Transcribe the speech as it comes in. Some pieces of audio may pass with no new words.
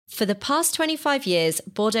For the past 25 years,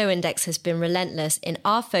 Bordeaux Index has been relentless in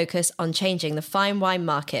our focus on changing the fine wine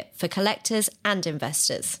market for collectors and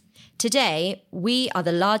investors. Today, we are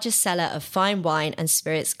the largest seller of fine wine and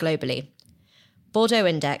spirits globally. Bordeaux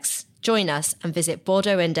Index. Join us and visit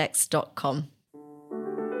bordeauxindex.com.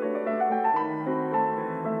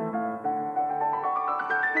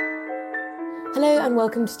 Hello and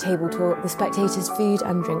welcome to Table Talk, the Spectator's food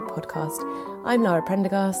and drink podcast. I'm Lara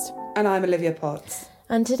Prendergast. And I'm Olivia Potts.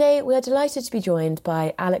 And today we are delighted to be joined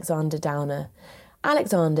by Alexander Downer.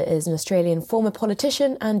 Alexander is an Australian former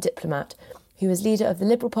politician and diplomat who was leader of the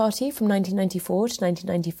Liberal Party from 1994 to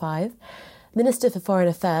 1995, Minister for Foreign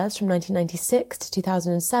Affairs from 1996 to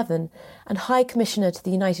 2007, and High Commissioner to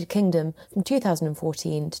the United Kingdom from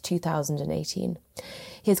 2014 to 2018.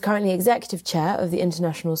 He is currently Executive Chair of the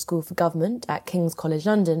International School for Government at King's College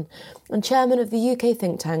London and Chairman of the UK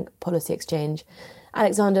think tank Policy Exchange.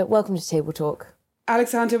 Alexander, welcome to Table Talk.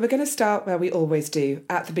 Alexander, we're going to start where we always do,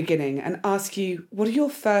 at the beginning, and ask you, what are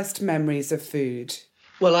your first memories of food?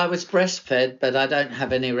 Well, I was breastfed, but I don't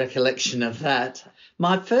have any recollection of that.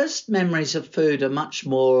 My first memories of food are much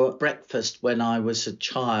more breakfast when I was a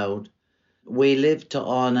child. We lived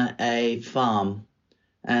on a farm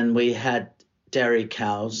and we had dairy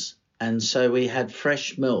cows, and so we had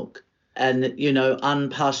fresh milk and,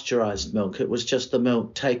 unpasteurised milk. It was just the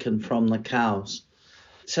milk taken from the cows.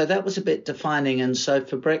 So that was a bit defining, and so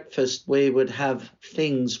for breakfast we would have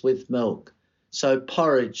things with milk. So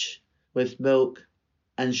porridge with milk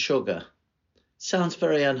and sugar. Sounds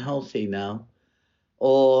very unhealthy now.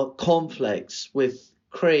 Or cornflakes with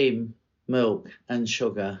cream, milk and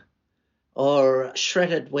sugar. Or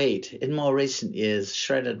shredded wheat. In more recent years,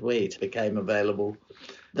 shredded wheat became available.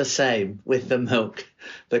 The same with the milk,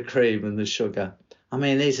 the cream and the sugar. I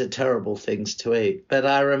mean, these are terrible things to eat, but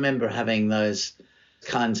I remember having those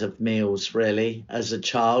kinds of meals really as a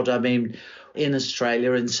child. I mean, in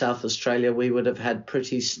Australia, in South Australia, we would have had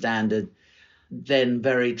pretty standard, then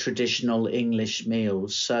very traditional English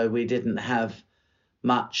meals. So we didn't have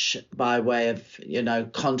much by way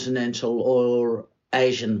of, continental or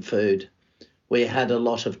Asian food. We had a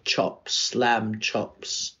lot of chops, lamb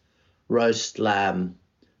chops, roast lamb,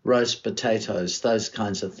 roast potatoes, those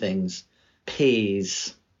kinds of things.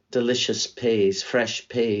 Peas, delicious peas, fresh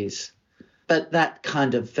peas. But that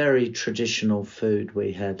kind of very traditional food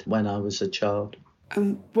we had when I was a child.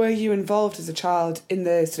 And were you involved as a child in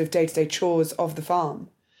the sort of day-to-day chores of the farm?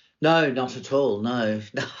 No, not at all, no.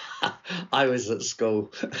 I was at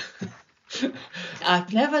school.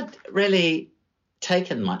 I've never really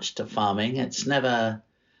taken much to farming.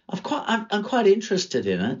 I'm quite interested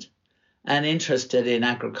in it and interested in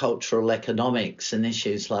agricultural economics and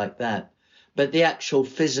issues like that. But the actual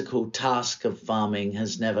physical task of farming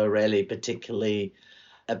has never really particularly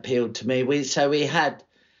appealed to me. We had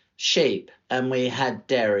sheep and we had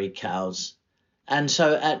dairy cows. And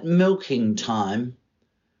so at milking time,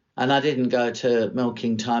 and I didn't go to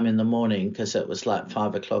milking time in the morning because it was like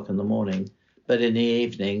 5 o'clock in the morning, but in the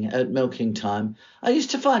evening at milking time, I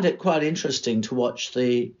used to find it quite interesting to watch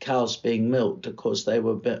the cows being milked. Of course, they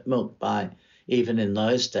were milked by, even in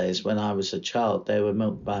those days when I was a child, they were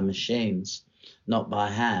milked by machines, not by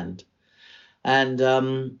hand. And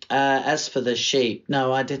as for the sheep,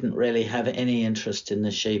 no, I didn't really have any interest in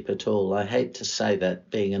the sheep at all. I hate to say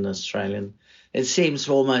that, being an Australian. It seems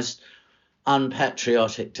almost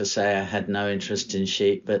unpatriotic to say I had no interest in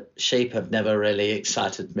sheep, but sheep have never really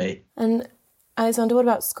excited me. And Alexander, what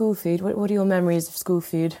about school food? What are your memories of school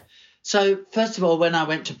food? So, first of all, when I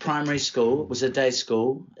went to primary school, it was a day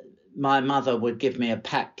school, my mother would give me a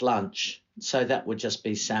packed lunch. So that would just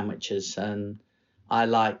be sandwiches, and I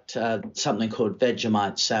liked something called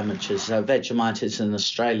Vegemite sandwiches. So Vegemite is an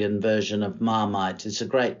Australian version of Marmite. It's a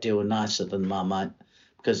great deal nicer than Marmite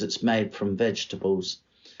because it's made from vegetables,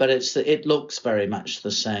 but it looks very much the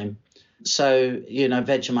same. So,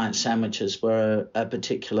 Vegemite sandwiches were a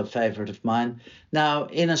particular favourite of mine. Now,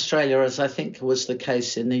 in Australia, as I think was the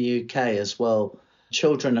case in the UK as well,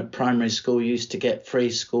 children at primary school used to get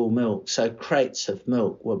free school milk. So crates of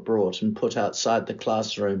milk were brought and put outside the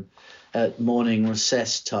classroom at morning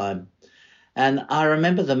recess time. And I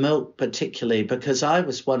remember the milk particularly because I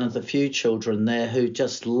was one of the few children there who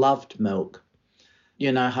just loved milk.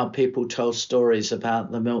 You know how people tell stories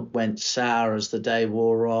about the milk went sour as the day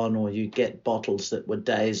wore on, or you get bottles that were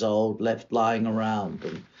days old left lying around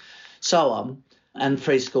and so on. And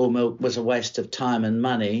free school milk was a waste of time and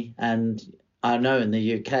money. And I know in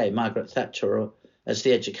the UK, Margaret Thatcher, as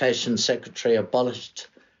the Education Secretary, abolished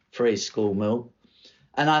free school milk.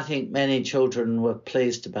 And I think many children were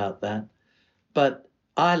pleased about that. But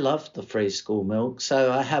I loved the free school milk,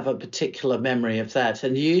 so I have a particular memory of that.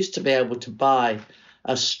 And you used to be able to buy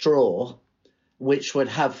a straw which would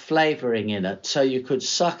have flavouring in it, so you could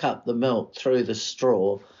suck up the milk through the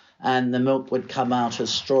straw and the milk would come out as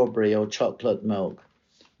strawberry or chocolate milk,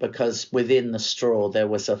 because within the straw there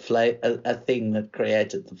was a thing that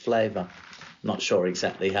created the flavour. I'm not sure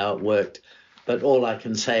exactly how it worked, but all I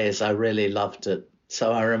can say is I really loved it.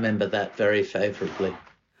 So I remember that very favourably.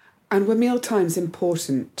 And were meal times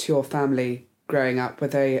important to your family growing up? Were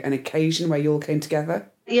they an occasion where you all came together?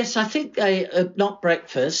 Yes, I think not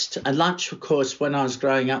breakfast. And lunch, of course, when I was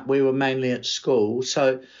growing up, we were mainly at school.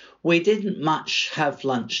 So we didn't much have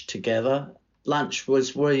lunch together. Lunch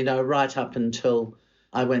was, right up until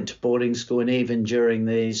I went to boarding school, and even during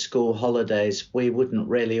the school holidays, we wouldn't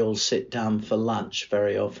really all sit down for lunch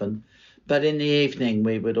very often. But in the evening,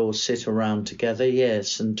 we would all sit around together,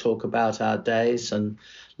 yes, and talk about our days and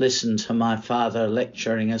listen to my father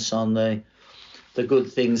lecturing us on the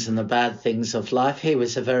good things and the bad things of life. He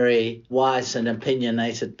was a very wise and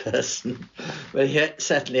opinionated person, but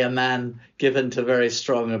certainly a man given to very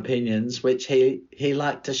strong opinions, which he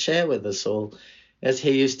liked to share with us all. As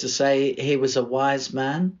he used to say, he was a wise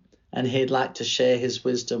man and he'd like to share his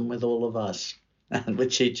wisdom with all of us,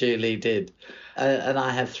 which he duly did. And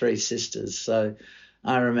I have 3 sisters, so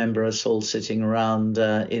I remember us all sitting around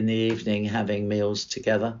in the evening having meals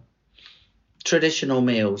together. Traditional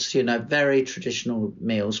meals, very traditional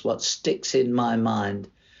meals. What sticks in my mind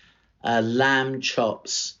are lamb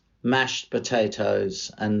chops, mashed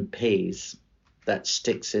potatoes and peas. That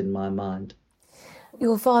sticks in my mind.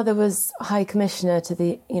 Your father was High Commissioner to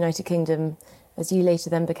the United Kingdom, as you later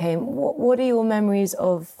then became. What are your memories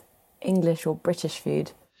of English or British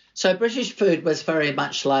food? So British food was very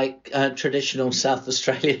much like traditional South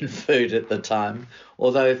Australian food at the time,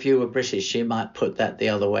 although if you were British, you might put that the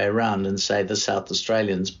other way around and say the South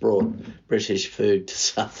Australians brought British food to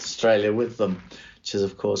South Australia with them, which is,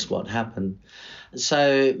 of course, what happened.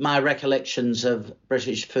 So my recollections of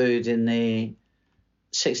British food in the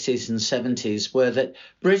 60s and 70s were that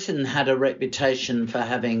Britain had a reputation for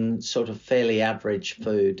having sort of fairly average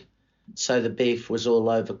food. So the beef was all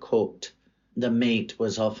overcooked. The meat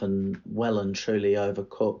was often well and truly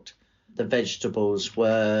overcooked. The vegetables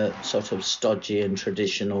were sort of stodgy and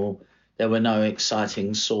traditional. There were no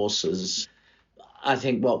exciting sauces. I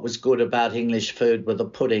think what was good about English food were the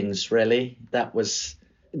puddings, really. That was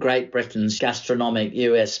Great Britain's gastronomic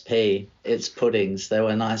USP, its puddings. They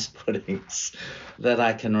were nice puddings that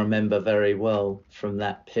I can remember very well from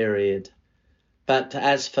that period. But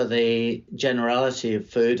as for the generality of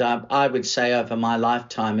food, I would say over my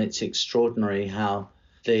lifetime it's extraordinary how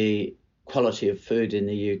the quality of food in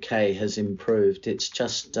the UK has improved. It's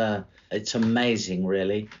just, it's amazing,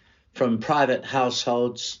 really. From private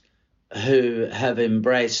households who have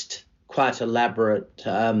embraced quite elaborate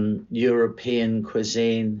European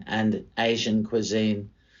cuisine and Asian cuisine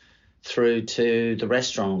through to the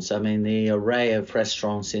restaurants. I mean, the array of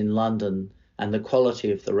restaurants in London and the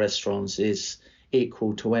quality of the restaurants is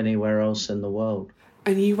equal to anywhere else in the world.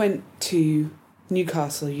 And you went to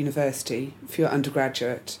Newcastle University for your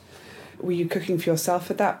undergraduate. Were you cooking for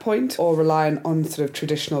yourself at that point or relying on sort of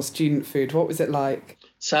traditional student food? What was it like?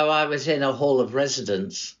 So I was in a hall of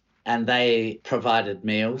residence and they provided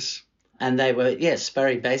meals, and they were, yes,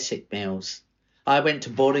 very basic meals. I went to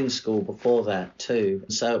boarding school before that too,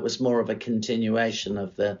 so it was more of a continuation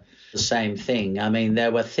of the same thing. I mean,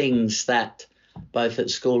 there were things that both at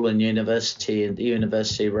school and university, and the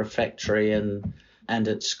university refectory and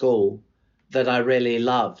at school, that I really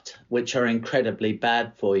loved, which are incredibly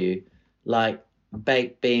bad for you, like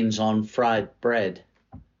baked beans on fried bread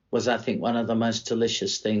was, I think, one of the most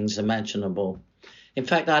delicious things imaginable. In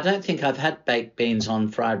fact, I don't think I've had baked beans on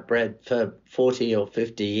fried bread for 40 or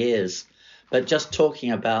 50 years, but just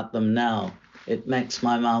talking about them now, it makes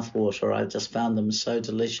my mouth water. I just found them so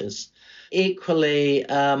delicious. Equally,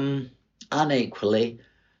 unequally,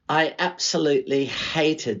 I absolutely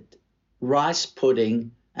hated rice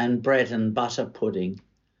pudding and bread and butter pudding.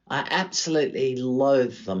 I absolutely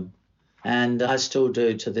loathed them, and I still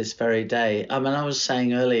do to this very day. I mean, I was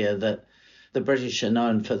saying earlier that the British are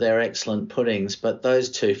known for their excellent puddings, but those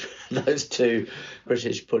two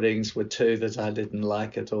British puddings were two that I didn't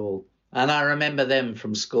like at all. And I remember them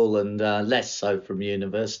from school and less so from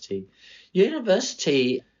university.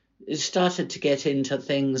 University started to get into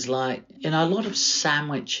things like, a lot of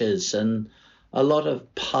sandwiches and a lot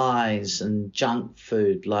of pies and junk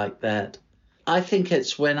food like that. I think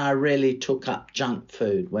it's when I really took up junk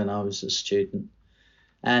food when I was a student.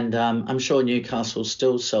 And I'm sure Newcastle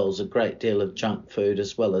still sells a great deal of junk food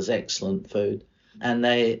as well as excellent food. and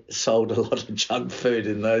they sold a lot of junk food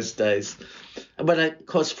in those days. But of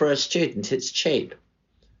course, for a student, it's cheap.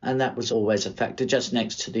 And that was always a factor. Just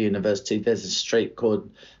next to the university, there's a street called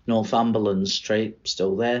Northumberland Street,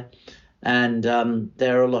 still there. And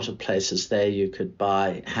there are a lot of places there you could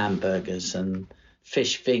buy hamburgers and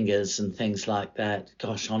fish fingers and things like that.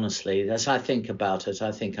 Gosh, honestly, as I think about it,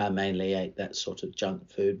 I think I mainly ate that sort of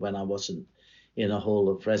junk food when I wasn't in a hall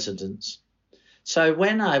of residence. So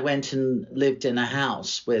when I went and lived in a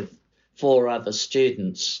house with 4 other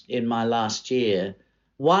students in my last year,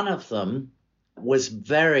 one of them was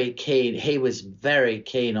very keen. He was very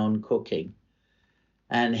keen on cooking,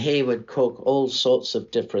 and he would cook all sorts of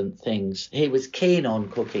different things. He was keen on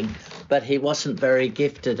cooking, but he wasn't very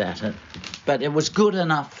gifted at it. But it was good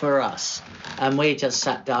enough for us, and we just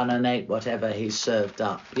sat down and ate whatever he served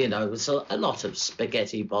up. You know, it was a lot of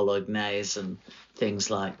spaghetti bolognese and things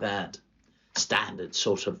like that, standard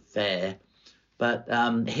sort of fare. But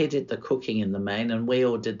he did the cooking in the main, and we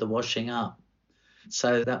all did the washing up.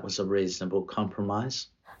 So that was a reasonable compromise.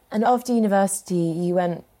 And after university, you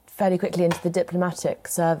went fairly quickly into the diplomatic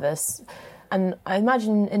service. And I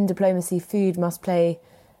imagine in diplomacy, food must play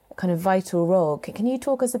a kind of vital role. Can you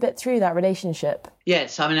talk us a bit through that relationship?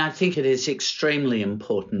 Yes, I mean, I think it is extremely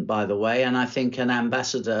important, by the way. And I think an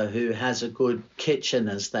ambassador who has a good kitchen,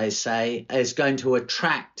 as they say, is going to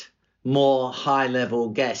attract more high-level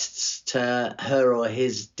guests to her or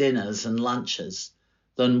his dinners and lunches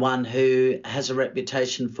than one who has a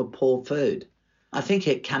reputation for poor food. I think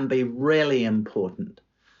it can be really important.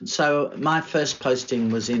 So my first posting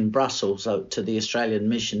was in Brussels, to the Australian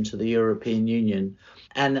mission to the European Union.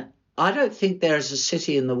 And I don't think there is a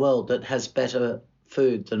city in the world that has better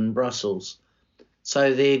food than Brussels.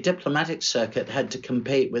 So the diplomatic circuit had to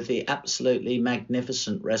compete with the absolutely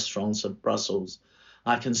magnificent restaurants of Brussels.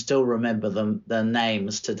 I can still remember the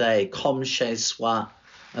names today: Comme Chez Soi,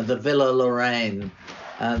 the Villa Lorraine,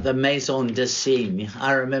 the Maison de Cygne.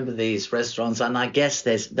 I remember these restaurants, and I guess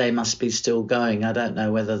they must be still going. I don't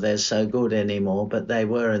know whether they're so good anymore, but they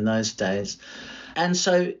were in those days. And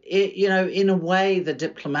so, in a way, the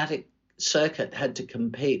diplomatic circuit had to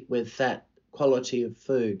compete with that quality of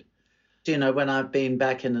food. You know, when I've been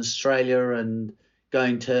back in Australia and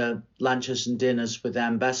going to lunches and dinners with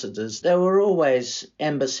ambassadors, there were always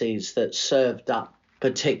embassies that served up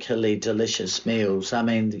particularly delicious meals. I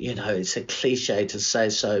mean, it's a cliche to say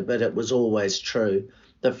so, but it was always true.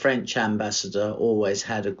 The French ambassador always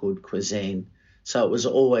had a good cuisine. So it was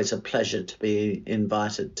always a pleasure to be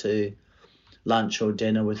invited to lunch or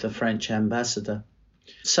dinner with the French ambassador.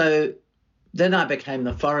 So then I became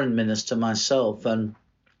the foreign minister myself, and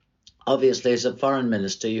obviously as a foreign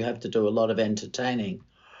minister you have to do a lot of entertaining.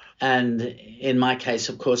 And in my case,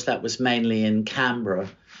 of course, that was mainly in Canberra.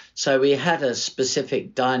 So we had a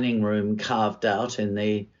specific dining room carved out in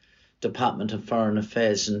the Department of Foreign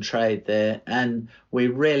Affairs and Trade there, and we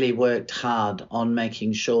really worked hard on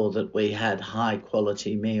making sure that we had high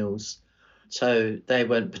quality meals. So they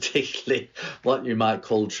weren't particularly what you might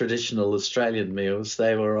call traditional Australian meals.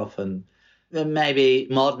 They were often maybe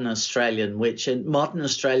modern Australian, which in modern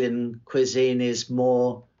Australian cuisine is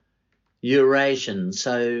more Eurasian,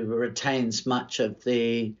 so retains much of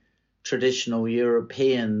the traditional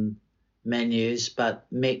European menus, but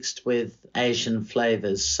mixed with Asian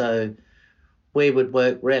flavours. So we would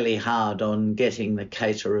work really hard on getting the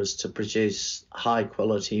caterers to produce high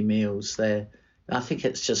quality meals there. I think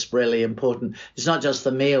it's just really important. It's not just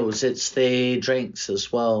the meals, it's the drinks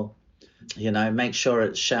as well. Make sure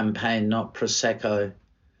it's champagne, not Prosecco,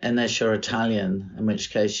 unless you're Italian, in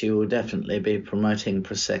which case you will definitely be promoting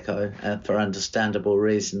Prosecco for understandable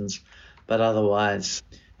reasons. But otherwise,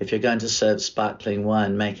 if you're going to serve sparkling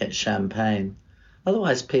wine, make it champagne.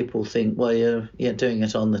 Otherwise, people think, well, you're doing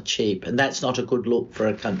it on the cheap. And that's not a good look for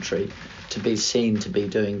a country, to be seen to be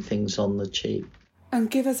doing things on the cheap. And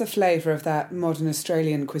give us a flavour of that modern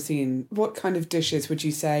Australian cuisine. What kind of dishes would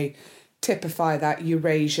you say typify that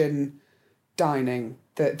Eurasian dining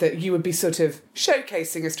that you would be sort of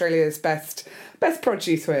showcasing Australia's best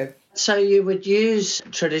produce with? So you would use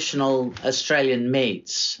traditional Australian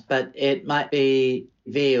meats, but it might be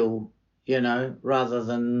veal, rather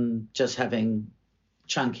than just having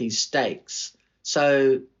chunky steaks.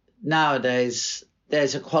 So nowadays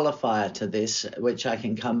there's a qualifier to this, which I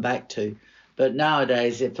can come back to. But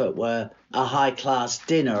nowadays, if it were a high-class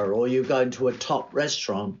dinner or you go into a top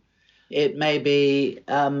restaurant, it may be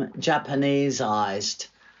Japanesized,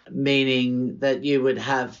 meaning that you would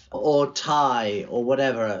have or Thai or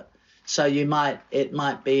whatever. So it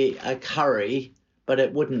might be a curry, but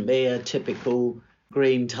it wouldn't be a typical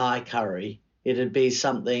green Thai curry. It'd be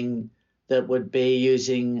something that would be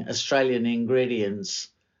using Australian ingredients,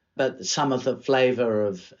 but some of the flavour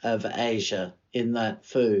of Asia in that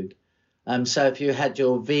food. So if you had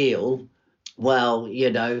your veal, well,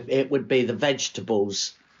 it would be the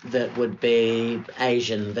vegetables that would be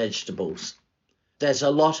Asian vegetables. There's a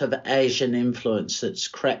lot of Asian influence that's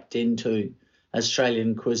crept into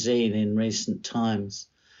Australian cuisine in recent times.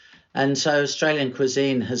 And so Australian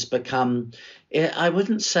cuisine has become, I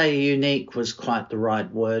wouldn't say unique was quite the right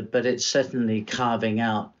word, but it's certainly carving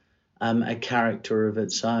out a character of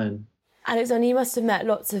its own. Alexander, you must have met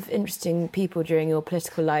lots of interesting people during your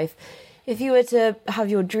political life. If you were to have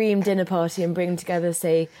your dream dinner party and bring together,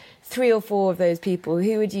 say, 3 or 4 of those people,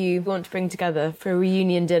 who would you want to bring together for a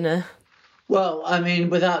reunion dinner? Well, I mean,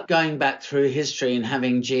 without going back through history and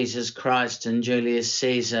having Jesus Christ and Julius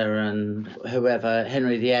Caesar and whoever,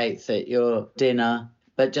 Henry VIII at your dinner,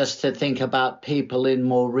 but just to think about people in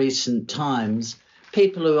more recent times,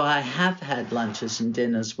 people who I have had lunches and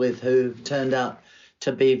dinners with who've turned out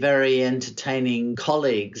to be very entertaining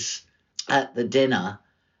colleagues at the dinner.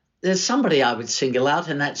 There's somebody I would single out,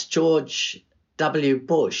 and that's George W.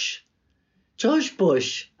 Bush. George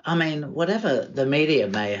Bush, I mean, whatever the media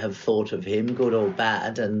may have thought of him, good or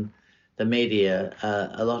bad, and the media,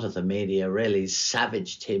 a lot of the media really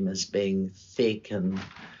savaged him as being thick and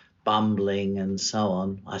bumbling and so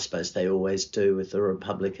on. I suppose they always do with the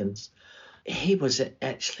Republicans. He was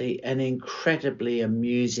actually an incredibly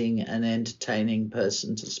amusing and entertaining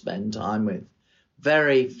person to spend time with.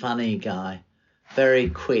 Very funny guy, very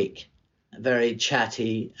quick, very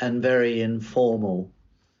chatty and very informal.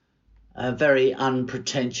 Very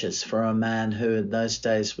unpretentious for a man who in those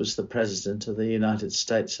days was the President of the United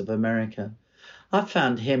States of America. I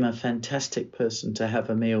found him a fantastic person to have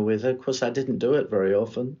a meal with. Of course, I didn't do it very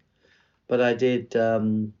often, but I did 3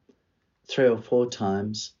 or 4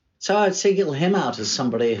 times. So I'd single him out as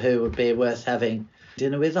somebody who would be worth having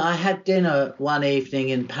dinner with. I had dinner one evening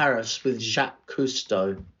in Paris with Jacques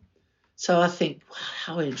Cousteau. So I think, wow,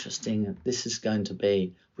 how interesting this is going to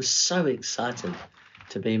be. I was so excited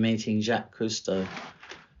to be meeting Jacques Cousteau.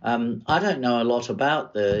 I don't know a lot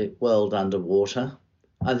about the world underwater,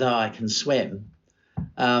 although I can swim.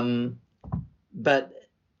 But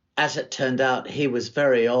as it turned out, he was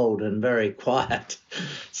very old and very quiet,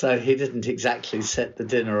 so he didn't exactly set the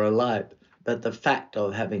dinner alight. But the fact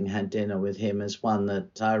of having had dinner with him is one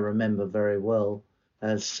that I remember very well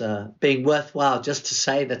as being worthwhile just to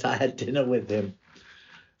say that I had dinner with him.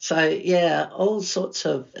 So, yeah, all sorts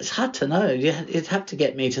of... It's hard to know. You'd have to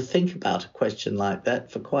get me to think about a question like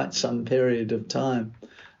that for quite some period of time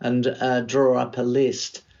and draw up a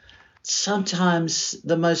list. Sometimes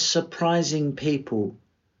the most surprising people...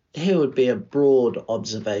 Here would be a broad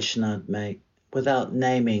observation I'd make without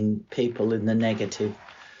naming people in the negative.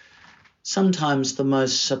 Sometimes the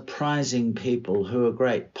most surprising people who are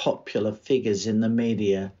great popular figures in the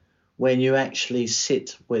media, when you actually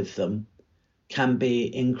sit with them, can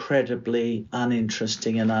be incredibly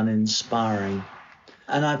uninteresting and uninspiring.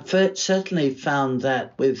 And I've certainly found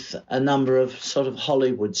that with a number of sort of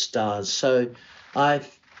Hollywood stars. So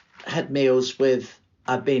I've had meals with,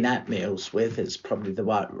 I've been at meals with, it's probably the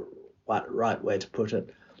right way to put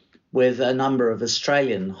it, with a number of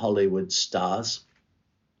Australian Hollywood stars.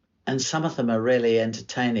 And some of them are really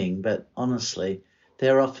entertaining, but honestly,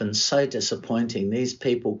 they're often so disappointing. These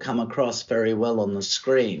people come across very well on the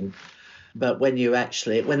screen, but when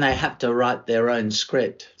they have to write their own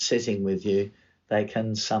script sitting with you, they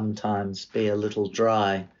can sometimes be a little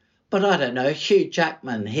dry. But I don't know, Hugh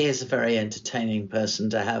Jackman, he is a very entertaining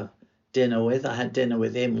person to have dinner with. I had dinner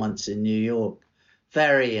with him once in New York.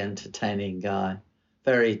 Very entertaining guy,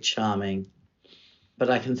 very charming. But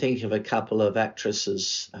I can think of a couple of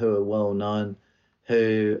actresses who are well known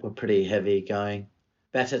who were pretty heavy going.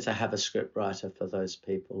 Better to have a script writer for those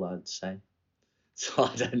people, I'd say. So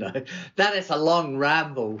I don't know. That is a long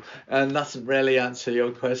ramble and doesn't really answer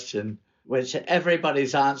your question, which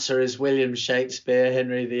everybody's answer is William Shakespeare,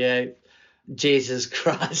 Henry VIII, Jesus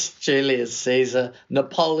Christ, Julius Caesar,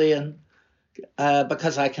 Napoleon.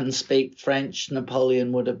 Because I can speak French,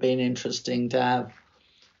 Napoleon would have been interesting to have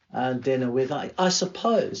dinner with. I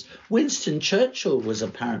suppose Winston Churchill was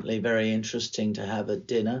apparently very interesting to have at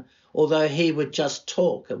dinner, although he would just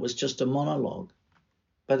talk. It was just a monologue.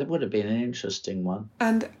 But it would have been an interesting one.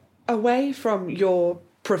 And away from your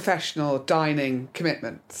professional dining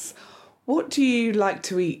commitments, what do you like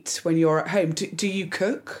to eat when you're at home? Do you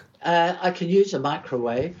cook? I can use a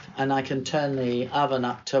microwave and I can turn the oven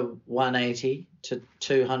up to 180 to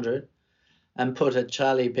 200 and put a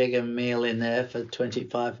Charlie Bigham meal in there for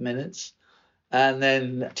 25 minutes and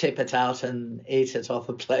then tip it out and eat it off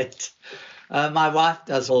a plate. My wife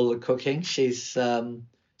does all the cooking. She's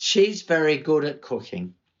very good at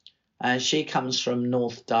cooking. She comes from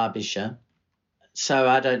North Derbyshire. So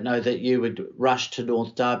I don't know that you would rush to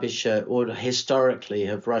North Derbyshire or historically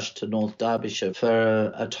have rushed to North Derbyshire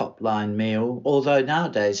for a top-line meal, although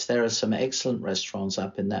nowadays there are some excellent restaurants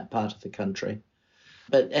up in that part of the country.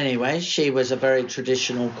 But anyway, she was a very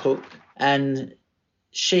traditional cook, and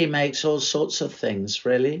she makes all sorts of things,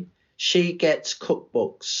 really. She gets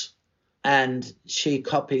cookbooks and she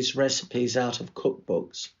copies recipes out of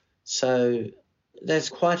cookbooks. So there's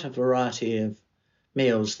quite a variety of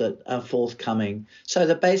meals that are forthcoming. So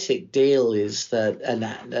the basic deal is that, and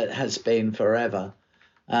that has been forever,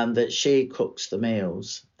 that she cooks the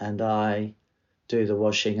meals and I do the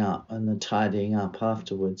washing up and the tidying up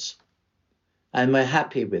afterwards. And we're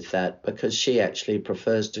happy with that because she actually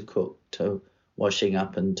prefers to cook to washing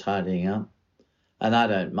up and tidying up. And I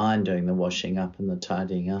don't mind doing the washing up and the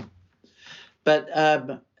tidying up.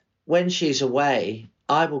 But when she's away,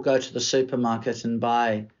 I will go to the supermarket and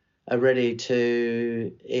buy a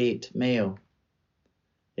ready-to-eat meal.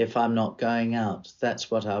 If I'm not going out,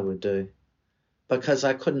 that's what I would do. Because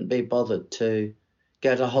I couldn't be bothered to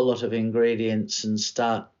get a whole lot of ingredients and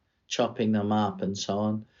start chopping them up and so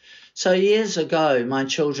on. So years ago, my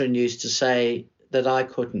children used to say that I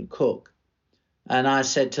couldn't cook. And I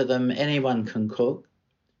said to them, anyone can cook.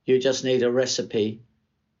 You just need a recipe.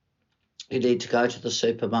 You need to go to the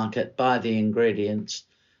supermarket, buy the ingredients,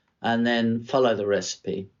 and then follow the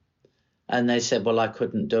recipe. And they said, well, I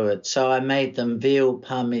couldn't do it. So I made them veal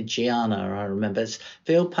parmigiana, I remember.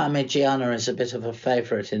 Veal parmigiana is a bit of a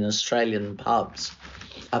favourite in Australian pubs.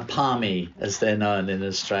 A parmy, as they're known in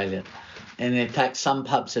Australia. And in fact, some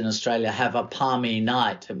pubs in Australia have a parmy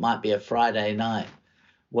night. It might be a Friday night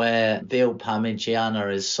where veal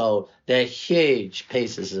parmigiana is sold. They're huge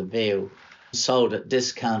pieces of veal sold at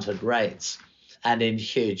discounted rates and in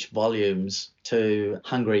huge volumes to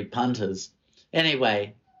hungry punters.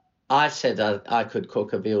 Anyway, I said I could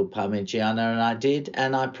cook a veal parmigiana, and I did,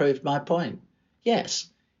 and I proved my point. Yes,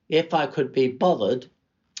 if I could be bothered,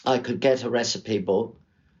 I could get a recipe book,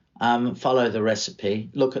 follow the recipe,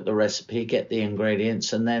 look at the recipe, get the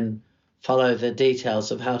ingredients, and then follow the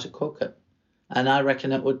details of how to cook it. And I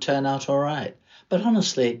reckon it would turn out all right. But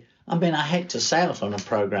honestly, I mean, I hate to say it on a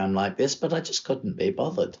program like this, but I just couldn't be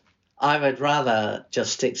bothered. I would rather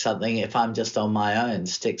just stick something, if I'm just on my own,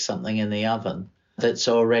 stick something in the oven that's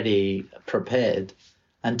already prepared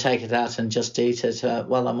and take it out and just eat it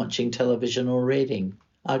while I'm watching television or reading.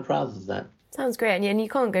 I'd rather that. Sounds great, and you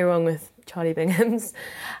can't go wrong with Charlie Bingham's.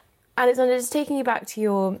 Alexander, just taking you back to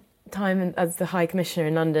your time as the High Commissioner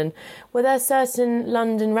in London, were there certain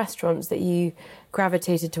London restaurants that you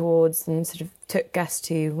gravitated towards and sort of took guests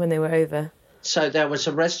to when they were over? So there was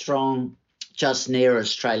a restaurant just near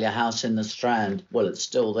Australia House in the Strand, well, it's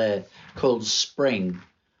still there, called Spring,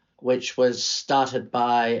 which was started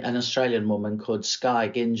by an Australian woman called Skye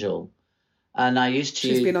Gingell. And I used to...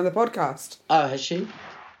 She's been on the podcast. Oh, has she?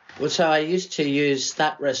 Well, so I used to use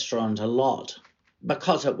that restaurant a lot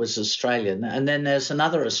because it was Australian. And then there's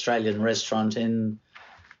another Australian restaurant in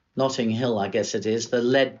Notting Hill, I guess it is, the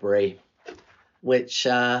Ledbury, which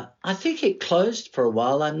I think it closed for a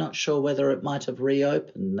while. I'm not sure whether it might have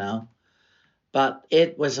reopened now. But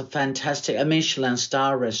it was a Michelin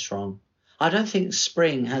star restaurant. I don't think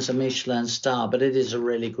Spring has a Michelin star, but it is a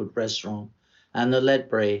really good restaurant. And the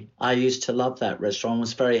Ledbury, I used to love that restaurant. It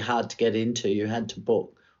was very hard to get into. You had to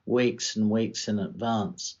book weeks and weeks in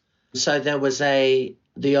advance. So there was the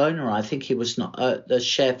owner, I think he was not the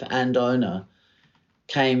chef and owner,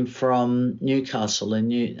 came from Newcastle,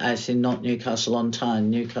 not Newcastle on Tyne,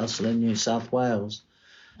 Newcastle in New South Wales.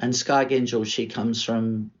 And Skye Gingell, she comes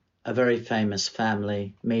from a very famous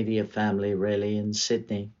family, media family really, in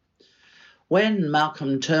Sydney. When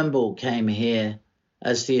Malcolm Turnbull came here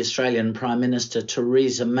as the Australian Prime Minister,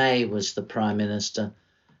 Theresa May was the Prime Minister,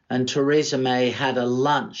 and Theresa May had a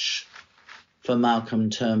lunch for Malcolm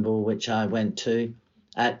Turnbull, which I went to,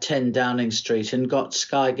 at 10 Downing Street, and got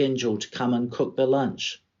Skye Gingell to come and cook the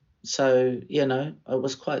lunch. So, it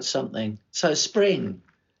was quite something. So Spring,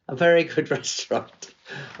 a very good restaurant.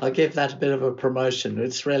 I'll give that a bit of a promotion.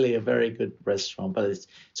 It's really a very good restaurant, but it's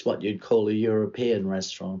what you'd call a European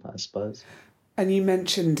restaurant, I suppose. And you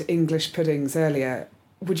mentioned English puddings earlier.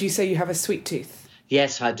 Would you say you have a sweet tooth?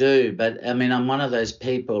 Yes, I do. But, I mean, I'm one of those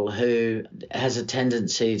people who has a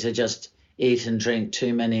tendency to just eat and drink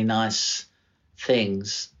too many nice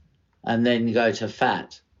things and then go to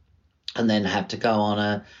fat and then have to go on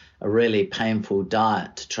a really painful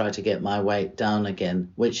diet to try to get my weight down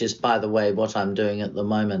again, which is, by the way, what I'm doing at the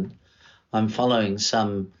moment. I'm following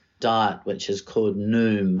some diet which is called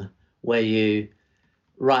Noom, where you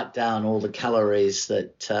write down all the calories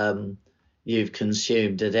that you've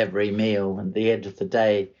consumed at every meal. And at the end of the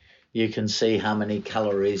day, you can see how many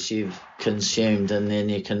calories you've consumed, and then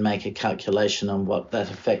you can make a calculation on what that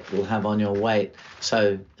effect will have on your weight.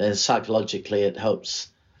 So psychologically, it helps.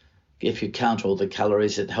 If you count all the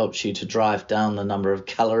calories, it helps you to drive down the number of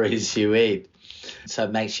calories you eat. So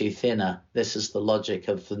it makes you thinner. This is the logic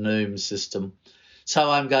of the Noom system. So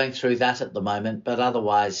I'm going through that at the moment. But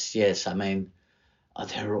otherwise, yes, I mean,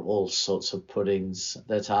 there are all sorts of puddings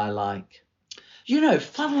that I like. You know,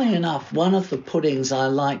 funnily enough, one of the puddings I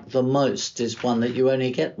like the most is one that you only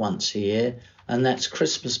get once a year, and that's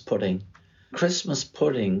Christmas pudding. Christmas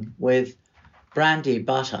pudding with brandy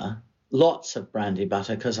butter, lots of brandy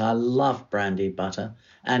butter, because I love brandy butter,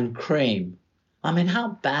 and cream. I mean, how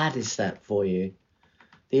bad is that for you?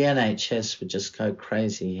 The NHS would just go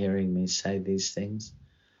crazy hearing me say these things.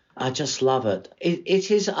 I just love it. It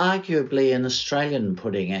is arguably an Australian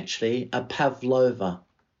pudding, actually, a pavlova.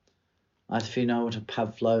 If you know what a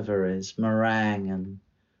pavlova is, meringue and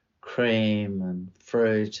cream and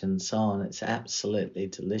fruit and so on, it's absolutely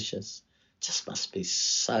delicious. Just must be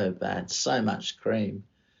so bad, so much cream.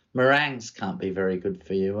 Meringues can't be very good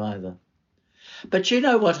for you either. But you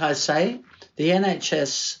know what I say? The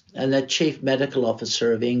NHS and the Chief Medical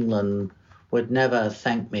Officer of England would never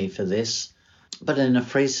thank me for this. But in a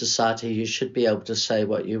free society, you should be able to say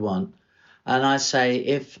what you want. And I say,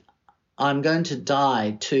 if I'm going to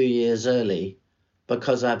die 2 years early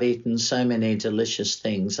because I've eaten so many delicious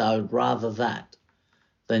things, I would rather that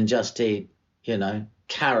than just eat,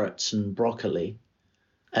 carrots and broccoli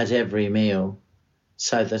at every meal,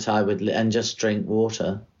 so that I would, and just drink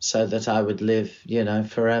water so that I would live,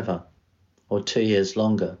 forever or 2 years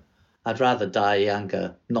longer. I'd rather die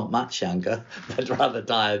younger, not much younger, but rather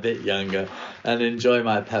die a bit younger and enjoy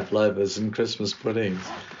my pavlovas and Christmas puddings.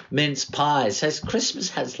 Mince pies. Christmas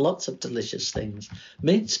has lots of delicious things.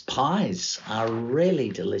 Mince pies are really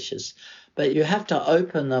delicious, but you have to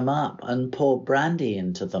open them up and pour brandy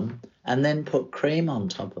into them and then put cream on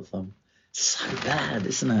top of them. So bad,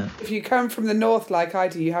 isn't it? If you come from the north like I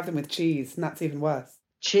do, you have them with cheese, and that's even worse.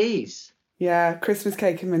 Cheese? Yeah, Christmas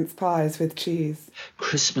cake and mince pies with cheese.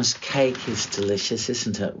 Christmas cake is delicious,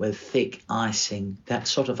 isn't it? With thick icing, that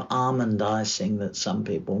sort of almond icing that some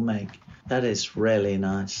people make. That is really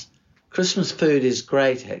nice. Christmas food is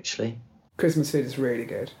great, actually. Christmas food is really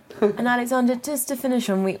good. And Alexander, just to finish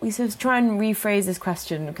on, we sort of try and rephrase this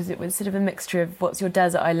question, because it was sort of a mixture of what's your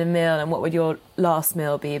desert island meal and what would your last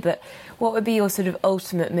meal be. But what would be your sort of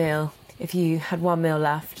ultimate meal if you had one meal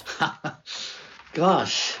left?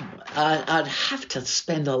 Gosh, I'd have to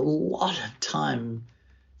spend a lot of time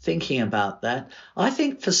thinking about that. I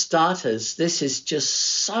think for starters, this is just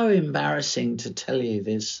so embarrassing to tell you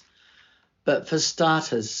this, but for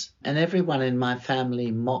starters, and everyone in my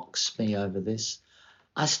family mocks me over this,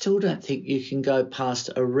 I still don't think you can go past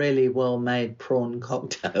a really well-made prawn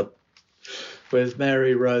cocktail with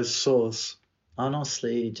Mary Rose sauce.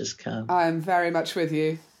 Honestly, you just can't. I'm very much with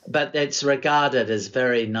you. But it's regarded as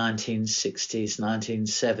very 1960s,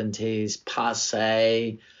 1970s,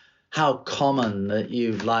 passé. How common that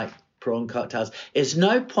you like prawn cocktails. There's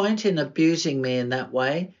no point in abusing me in that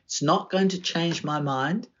way. It's not going to change my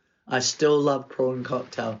mind. I still love prawn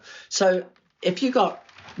cocktail. So if you got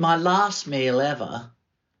my last meal ever,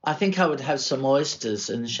 I think I would have some oysters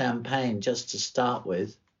and champagne just to start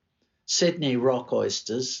with. Sydney rock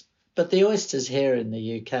oysters. But the oysters here in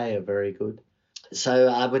the UK are very good. So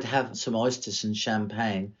I would have some oysters and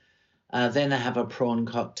champagne. Then I have a prawn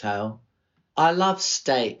cocktail. I love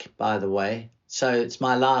steak, by the way. So it's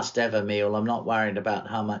my last ever meal. I'm not worried about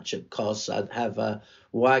how much it costs. I'd have a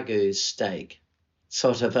Wagyu steak,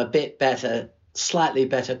 sort of a bit better, slightly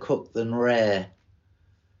better cooked than rare.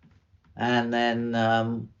 And then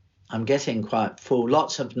I'm getting quite full.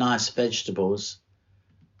 Lots of nice vegetables.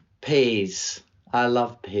 Peas. I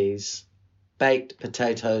love peas. Baked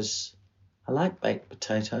potatoes. I like baked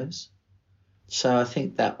potatoes. So I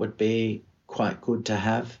think that would be quite good to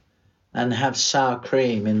have. And have sour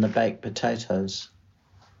cream in the baked potatoes.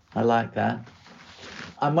 I like that.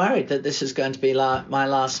 I'm worried that this is going to be like my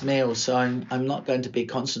last meal, so I'm not going to be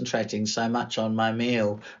concentrating so much on my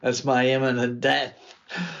meal as my imminent death.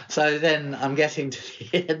 So then I'm getting to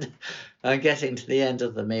the end. I'm getting to the end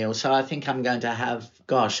of the meal. So I think I'm going to have,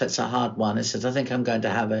 gosh, that's a hard one, isn't it? I think I'm going to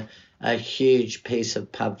have a huge piece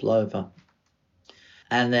of pavlova.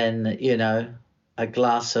 And then, a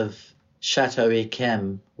glass of Chateau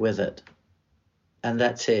Yquem with it. And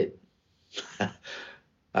that's it.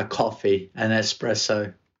 A coffee, an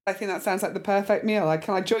espresso. I think that sounds like the perfect meal.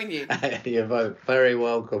 Can I join you? You're both very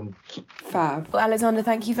welcome. Fab. Well, Alexander,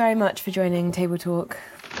 thank you very much for joining Table Talk.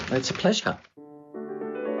 It's a pleasure.